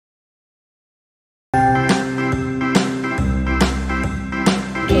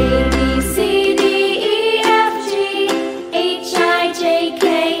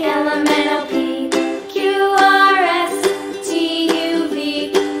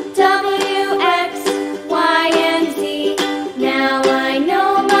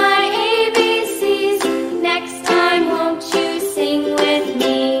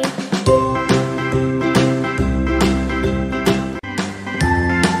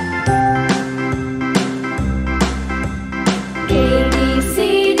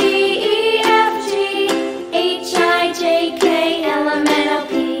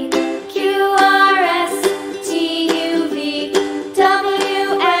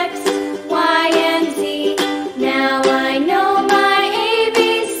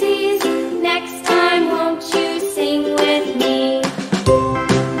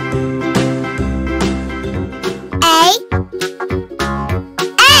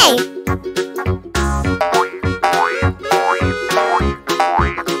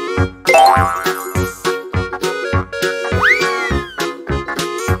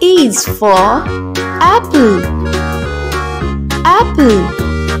for apple. Apple.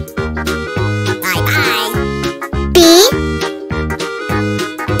 I. B.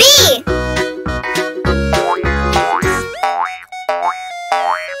 B.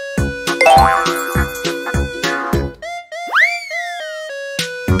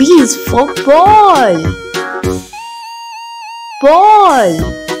 B is for ball. Ball.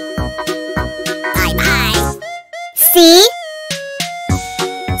 I. C.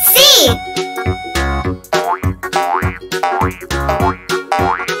 C.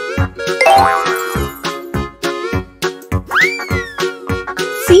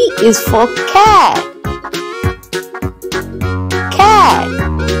 C is for cat. Cat.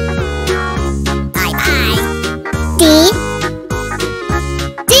 I. D.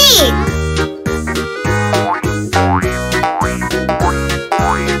 D.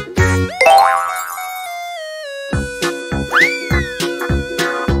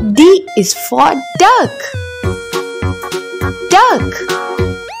 D is for duck. Duck.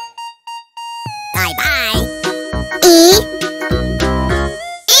 I. E.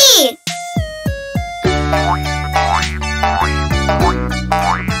 E.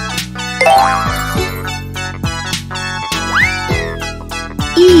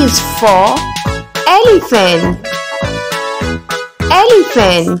 E is for elephant.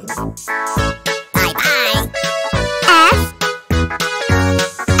 Elephant. I. F.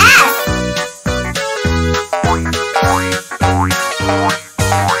 F.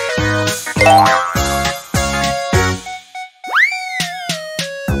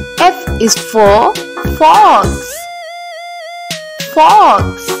 F is for fox. Fox.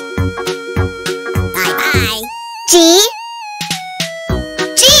 I. G.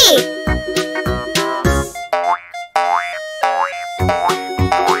 G.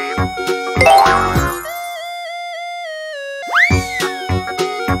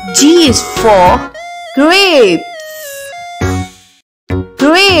 G is for grapes.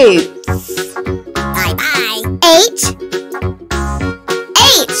 Grapes. I. H.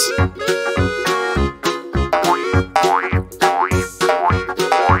 H.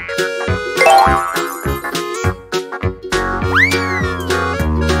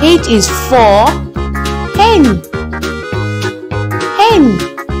 H is for hen. Hen.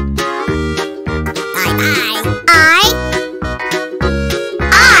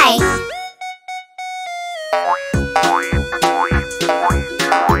 I.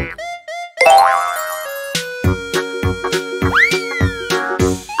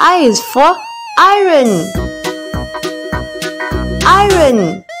 I is for iron.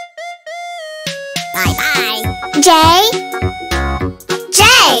 Iron. J. J.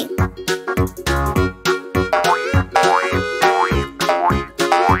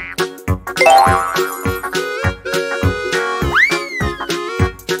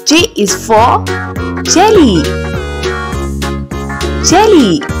 J is for jelly.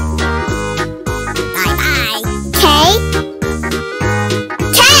 Jelly. K.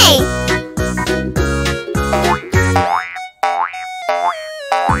 K.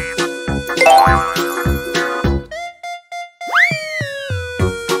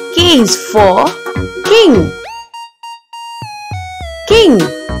 K is for king. King.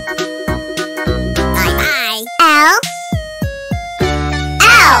 L.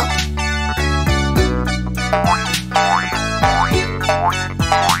 L.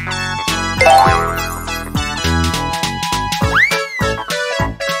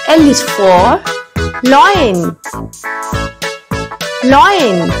 L is for lion.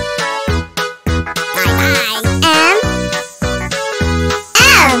 Lion. M.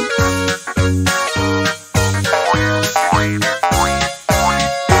 M.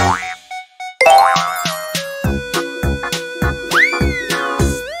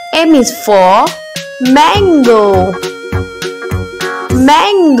 M is for mango.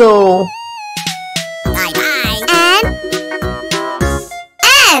 Mango. N.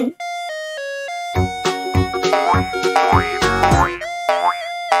 N.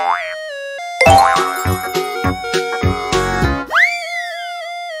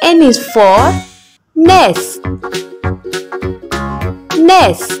 N is for nest.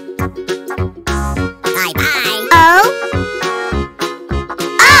 Nest. O.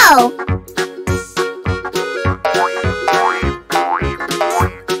 O.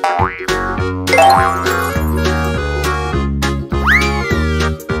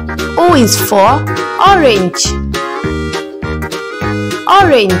 O is for orange.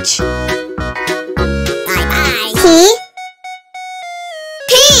 Orange. P.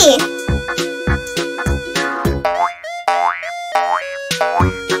 P.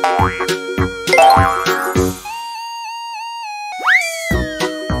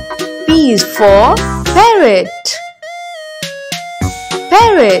 P is for parrot.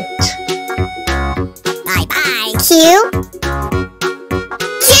 Parrot. Bye-bye. Q.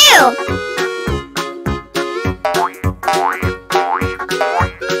 Q.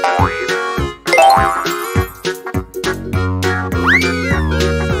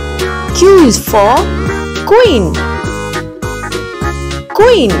 Q is for queen.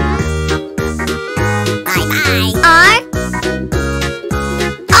 Queen. Bye-bye. R.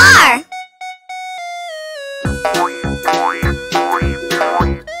 R.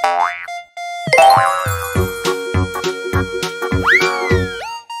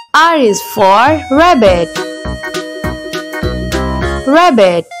 R is for rabbit.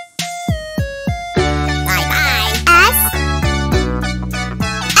 Rabbit. Bye-bye. S.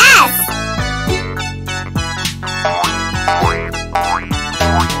 S.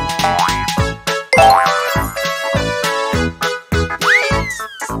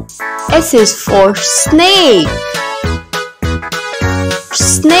 S is for snake.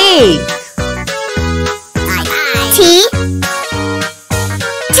 Snake. Bye-bye. T.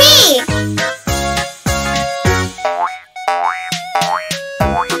 T.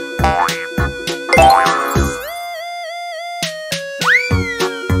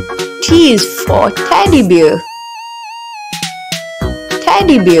 T is for teddy bear.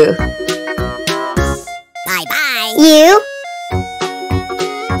 Teddy bear. Bye-bye. U.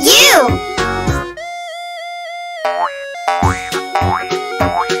 U.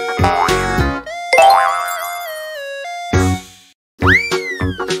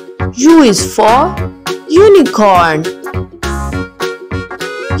 U is for unicorn.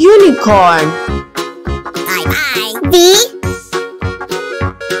 Unicorn. Bye-bye. V.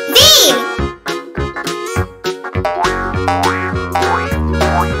 V.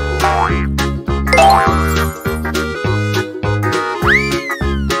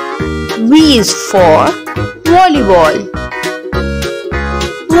 V is for volleyball.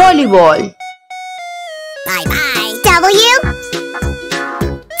 Volleyball. Bye-bye. W.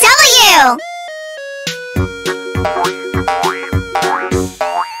 W.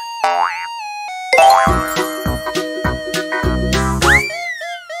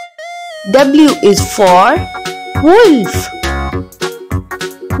 W is for wolf.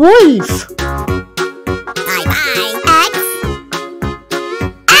 Wolf. Bye-bye. X.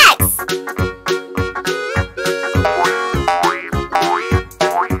 X.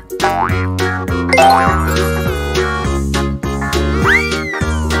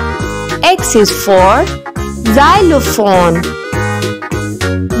 X is for xylophone.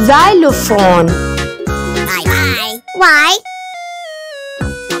 Xylophone. Bye-bye. Y.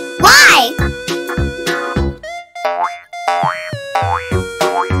 Y.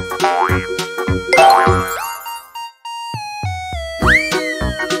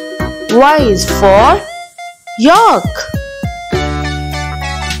 Y is for yak.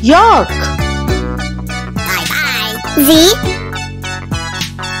 Yak. Bye-bye. Z.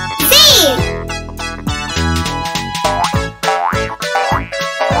 Z.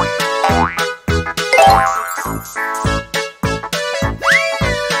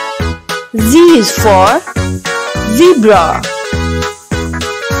 Z is for zebra.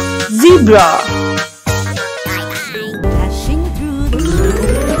 Zebra. Dashing through the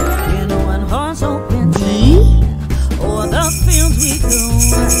snow in a one-horse open D. o'er the fields we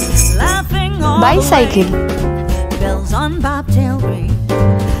go, laughing all Bicycle. the way. Bells on bobtail ring,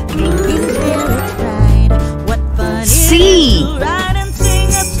 making spirits bright. What fun C. it is to ride and sing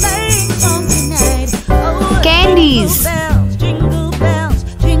a sleighing song tonight. Oh, Candies. jingle bells,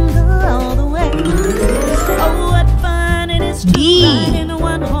 jingle all the way. Oh, what fun it is to D. ride in a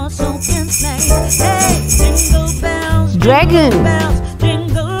one-horse open sleigh. Hey, jingle bells, Dragon. bells,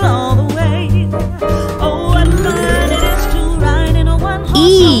 jingle all the way. Oh, what fun it is to ride in a one-horse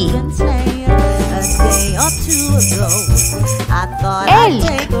E. open sleigh. A day or two ago, I thought Elk.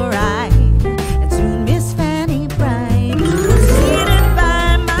 I'd take a ride, and soon Miss Fanny Bright was seated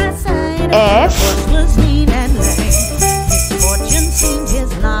by my side. F. The horse was lean and lame. Misfortune seemed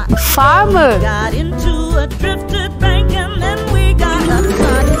his lot. Farmer. Got into a drifted bank, and then we got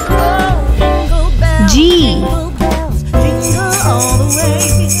upside. Oh, jingle bells, G. jingle bells, jingle all the way.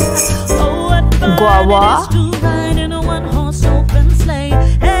 Oh, what fun Guava. it is to ride in a one-horse open sleigh.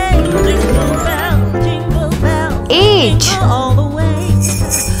 Hey, jingle bells, H. jingle all the way.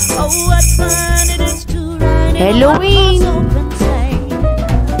 Oh, what fun it is to ride in Halloween. a one-horse open sleigh.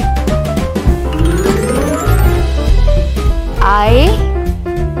 I.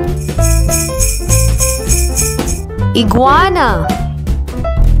 Iguana.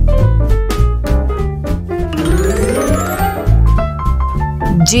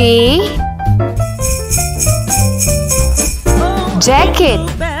 J. Jacket.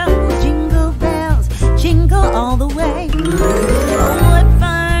 Jingle bells, jingle all the way. Oh, what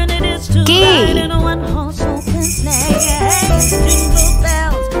fun it is to Key. ride in a one-horse open sleigh. Jingle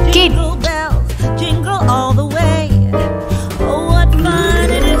bells, Kid. jingle bells, jingle all the way. Oh, what fun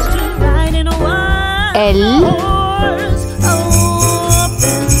it is to ride in a one-horse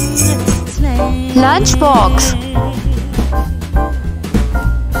open sleigh. Lunchbox.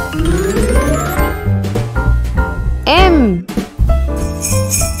 M.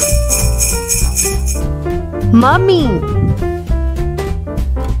 Mummy.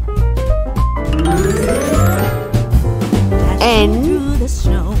 N. Through the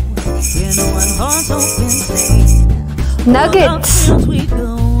snow in a one-horse open sleigh. Nuggets. Over the fields we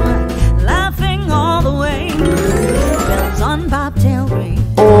go, laughing all the way. Bells on bobtail ring,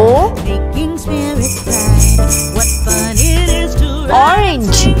 O. making spirits bright. What fun it is to ride and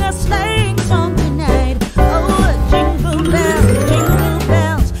Orange. sing a sleighing song tonight. Oh, jingle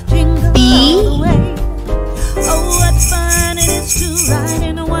bells, jingle P. all the way. Oh, what fun it is to ride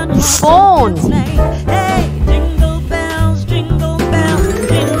in a one-horse Phone. open sleigh. Hey, jingle bells, jingle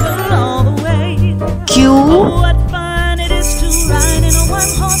all the way. Q. Oh, what fun it is to ride in a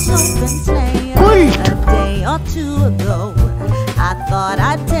one-horse open sleigh. Quilt. A day or two ago, I thought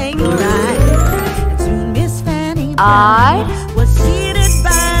I'd take a ride. And soon Miss Fanny R. was seated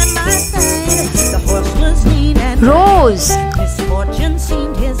by my side. The horse was lean and Rose. misfortune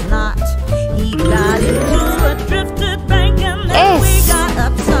seemed his lot. He got into a drifted bank and then S. we got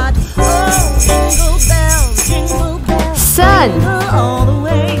upside. Oh, jingle bells, Sun. jingle all the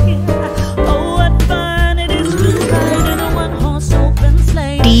way. Oh, what fun it is to ride in a one-horse open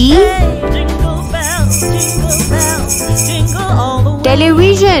sleigh. T. Hey, jingle bells, jingle all the way.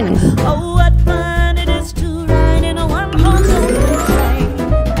 Television. Oh, what fun it is to ride in a one-horse open sleigh.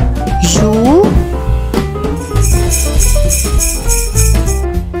 U.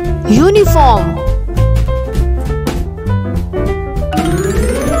 Uniform.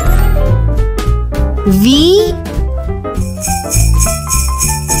 V.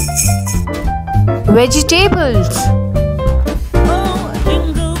 Vegetables. Oh,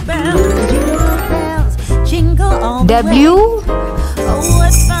 jingle bells, jingle all the way. W. Oh,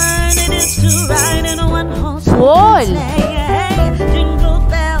 what fun it is to ride in a one-horse Wall. open sleigh. Hey, jingle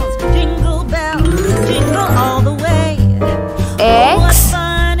bells, jingle all the way. Oh, what X.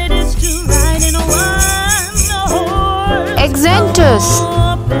 fun it is to ride in a one-horse Exentus.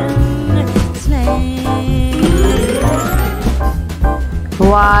 open sleigh.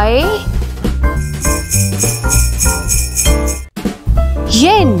 Y.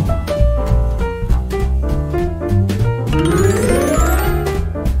 Yen.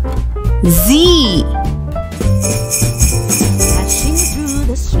 Z. Dashing through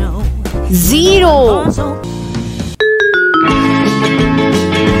the snow. Zero. Horse open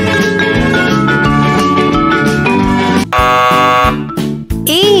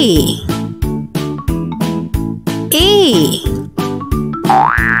A.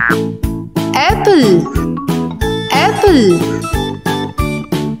 Apple. Apple.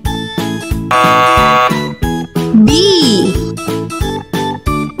 B.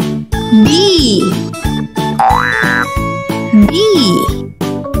 B. B.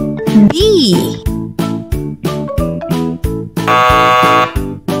 B.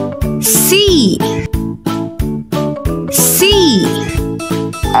 C. C.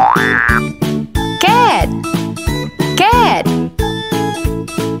 Cat. Cat.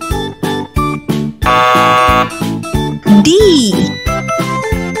 D.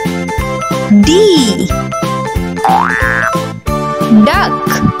 D. Duck.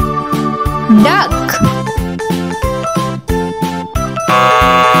 Duck.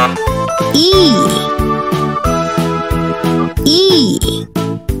 E. E.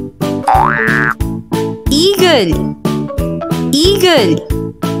 Eagle. Eagle.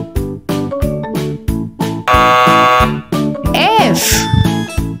 F.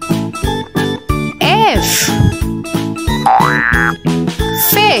 F.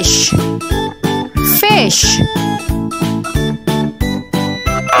 Fish. Fish.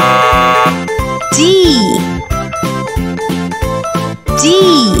 G. G.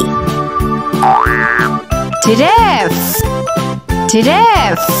 Giraffe.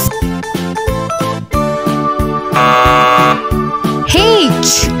 Giraffe.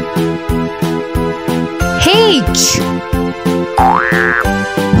 H. H.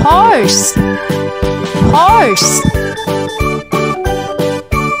 Horse. Horse.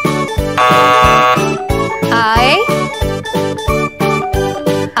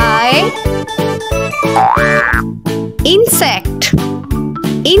 Insect.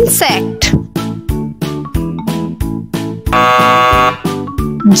 Insect.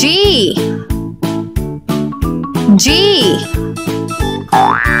 G. G.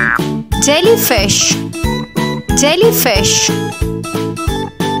 Jellyfish. Jellyfish.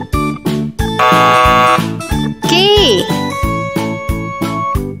 K.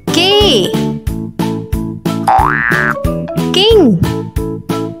 K. King.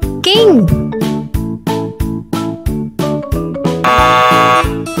 King.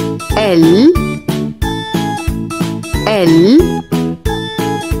 L. L.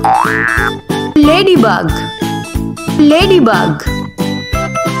 Ladybug. Ladybug.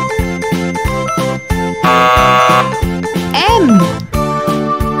 M.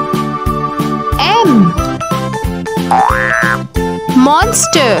 M.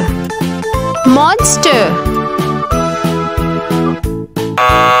 Monster. Monster.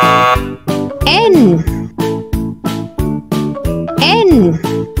 N. N.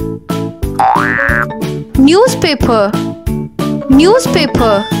 Newspaper.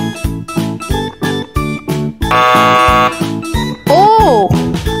 Newspaper. O.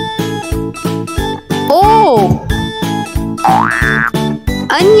 O.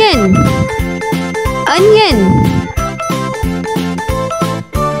 Onion. Onion.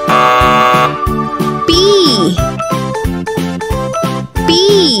 P. P.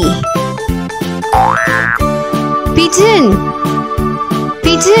 Pigeon.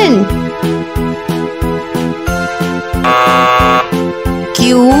 Pigeon.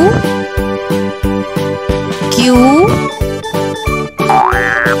 Q. Q.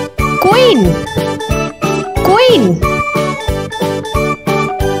 Queen. Queen.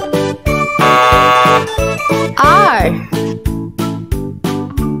 R.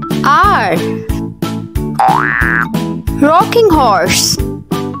 R. Rocking horse.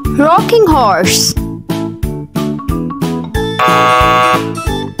 Rocking horse.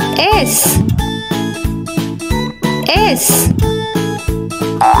 S. S.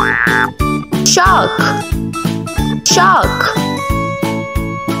 Shark. Shark.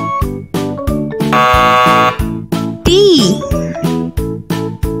 T.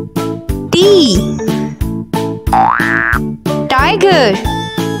 T. Tiger.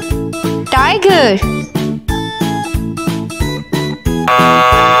 Tiger.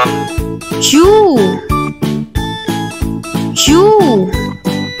 U. U.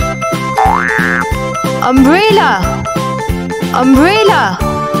 Umbrella. Umbrella.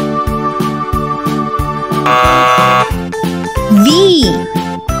 V.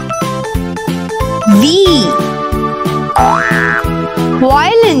 V.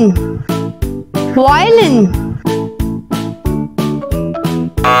 Violin. Violin.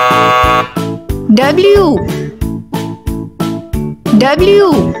 W.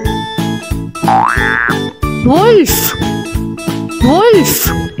 W. Wolf.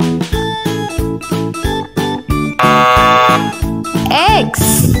 Wolf.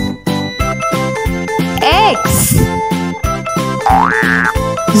 X. X.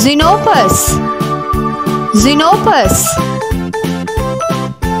 Xenopus. Xenopus.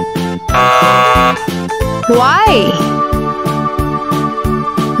 Y.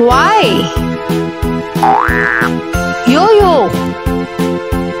 Y. Yo-yo.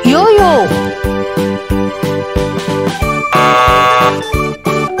 Yo-yo.